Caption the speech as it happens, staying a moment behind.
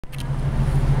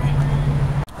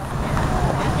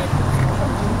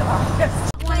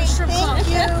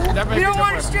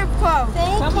want a strip club.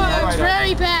 Thank you. It's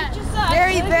very bad.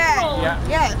 Very bad. Yeah.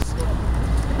 Yes.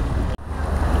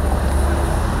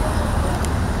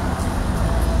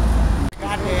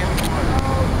 Goddamn.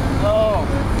 No.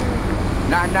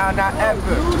 Not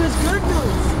ever. Nude is good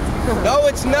news. No,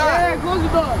 it's not. Yeah, close the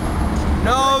door.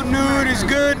 No, nude is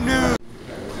good news.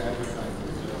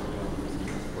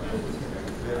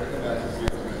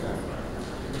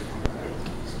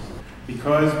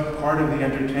 Because part of the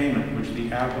entertainment which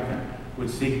the applicant would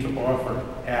seek to offer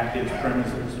at his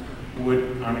premises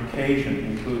would on occasion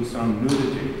include some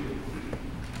nudity,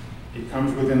 it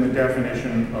comes within the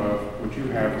definition of what you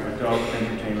have of adult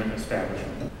entertainment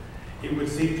establishment. It would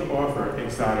seek to offer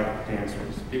exotic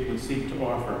dancers. It would seek to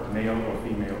offer male or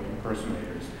female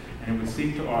impersonators. And it would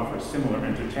seek to offer similar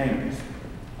entertainers.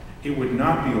 It would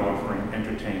not be offering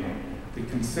entertainment that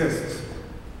consists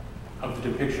of the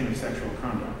depiction of sexual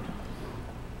conduct.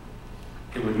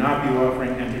 It would not be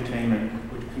offering entertainment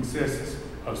which consists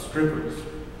of strippers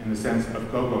in the sense of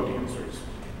go-go dancers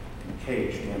in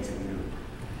cage dancing nude.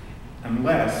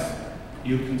 Unless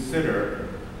you consider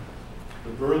the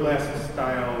burlesque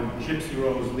style Gypsy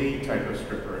Rose Lee type of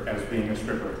stripper as being a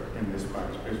stripper in this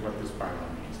bylaw, is what this bylaw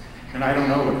means. And I don't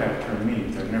know what that term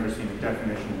means. I've never seen a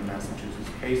definition in the Massachusetts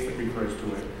case that refers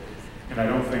to it. And I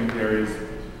don't think there is,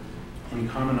 in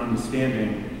common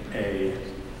understanding, a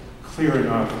clear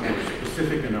enough or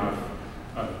specific enough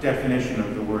definition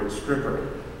of the word stripper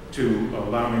to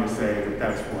allow me to say that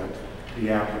that's what the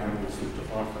applicant would seek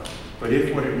to offer. But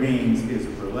if what it means is a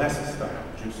burlesque style,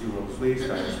 Gypsy Rose Lee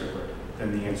style stripper,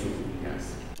 then the answer would be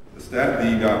yes. The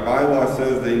bylaw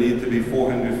says they need to be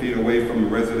 400 feet away from a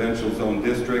residential zone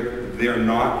district. They're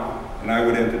not, and I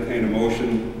would entertain a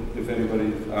motion, if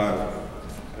anybody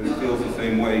feels the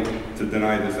same way, to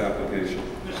deny this application.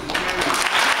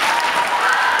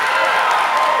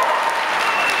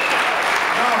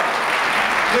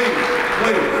 Please,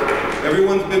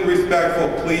 everyone's been respectful,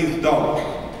 please don't.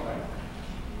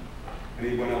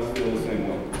 Anyone else feel the same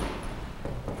way?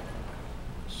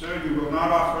 Sir, you will not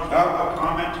offer a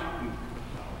comment?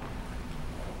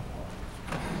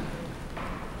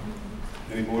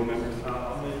 Any board members?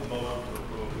 I'll make a motion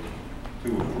To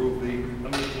approve the,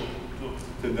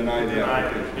 to deny the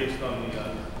application. based on the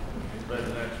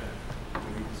residential.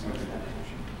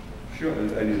 Sure,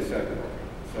 I need a second.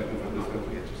 Second for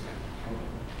discussion.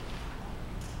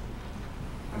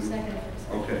 I'll second it.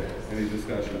 Okay, any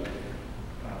discussion?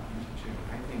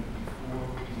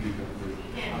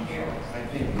 Mr. Chair, I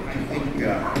think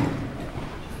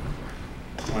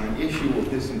on an issue of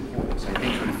this importance, I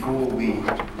think before we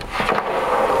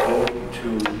vote to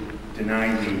deny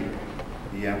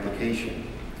the application,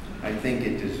 I think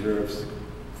it deserves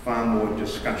far more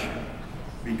discussion,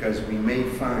 because we may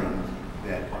find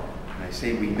that, and I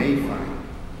say we may find,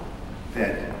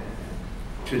 that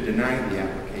to deny the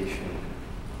application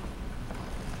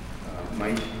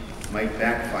might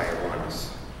backfire on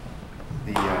us.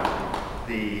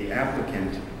 The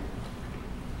applicant,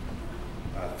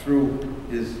 through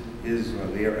his or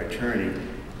their attorney,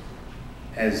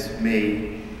 has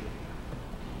made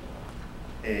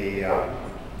a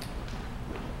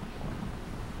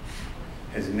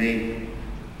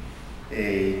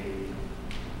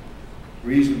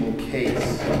reasonable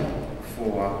case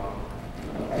for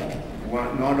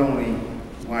not only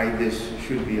why this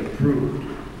should be approved,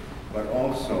 but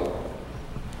also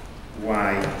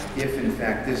why, if in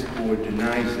fact this board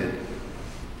denies it,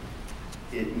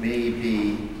 it may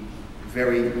be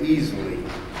very easily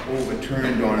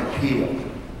overturned on appeal.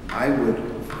 I would,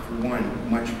 for one,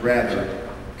 much rather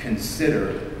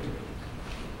consider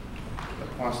the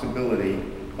possibility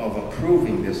of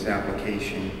approving this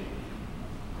application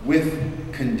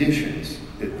with conditions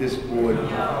that this board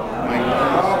might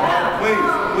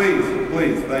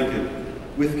Please, thank you.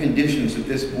 with conditions that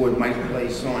this board might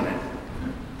place on it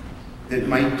that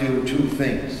might do two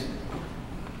things.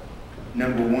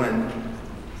 Number one,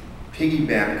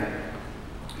 piggyback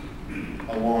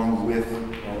along with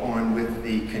or on with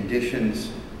the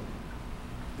conditions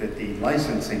that the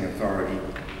licensing authority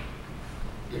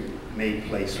may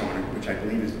place on it, which I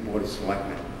believe is the Board of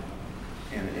Selectmen.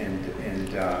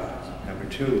 And number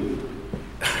two,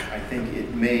 I think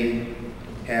it may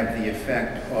have the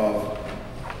effect of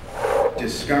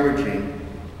discouraging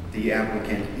the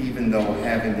applicant, even though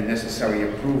having the necessary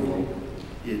approval,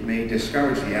 it may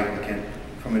discourage the applicant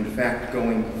from in fact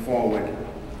going forward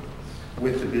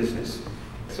with the business.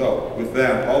 So with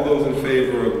that, all those in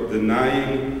favor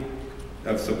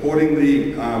of supporting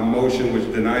the motion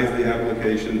which denies the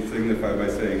application signify by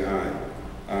saying aye.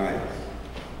 Aye.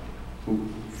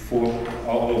 For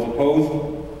all those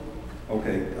opposed?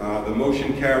 Okay, the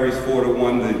motion carries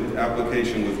 4-1. The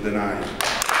application was denied.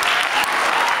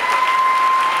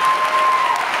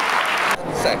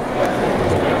 Second.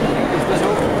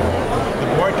 The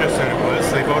board just said it was.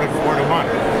 They voted 4-1.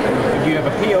 If you have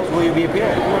appeals, will you be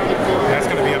appealed? That's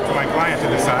going to be up to my client to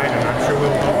decide, and I'm sure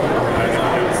we'll vote for it.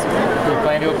 Do you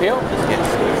plan to appeal? Yes.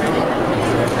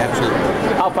 Absolutely.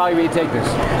 How far will you take this?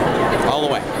 All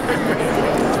the way.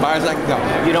 As far as I can go.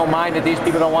 You don't mind that these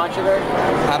people don't want you there?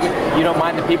 Pardon me? You don't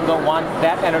mind that people don't want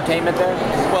that entertainment there?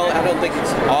 Well, I don't think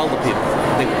it's all the people.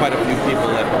 I think quite a few people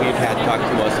that we've had talk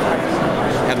to us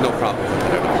have no problem with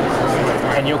it at all.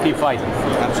 And you'll keep fighting?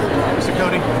 Absolutely. Mr.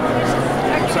 Cody?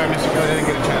 I'm sorry, Mr. Cody, I didn't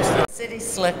get a chance to. City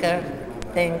Slicker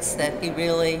thinks that he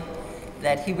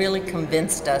really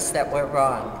convinced us that we're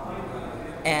wrong.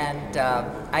 And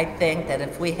I think that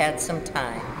if we had some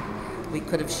time, we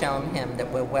could have shown him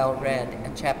that we're well-read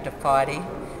in Chapter 40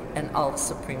 and all the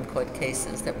Supreme Court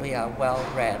cases, that we are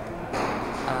well-read.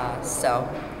 So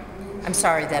I'm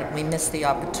sorry that we missed the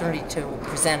opportunity to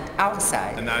present our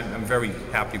side. And I'm very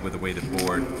happy with the way the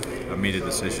board made a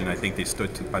decision. I think they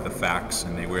stood by the facts,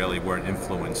 and they really weren't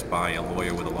influenced by a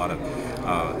lawyer with a lot of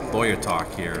lawyer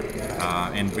talk here.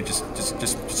 And we're just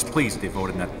pleased they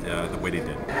voted that the way they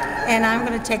did. And I'm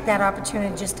going to take that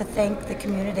opportunity just to thank the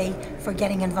community for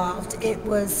getting involved. It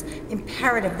was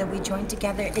imperative that we joined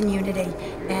together in unity,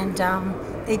 and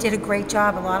they did a great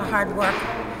job, a lot of hard work.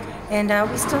 And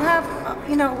we still have,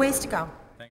 ways to go.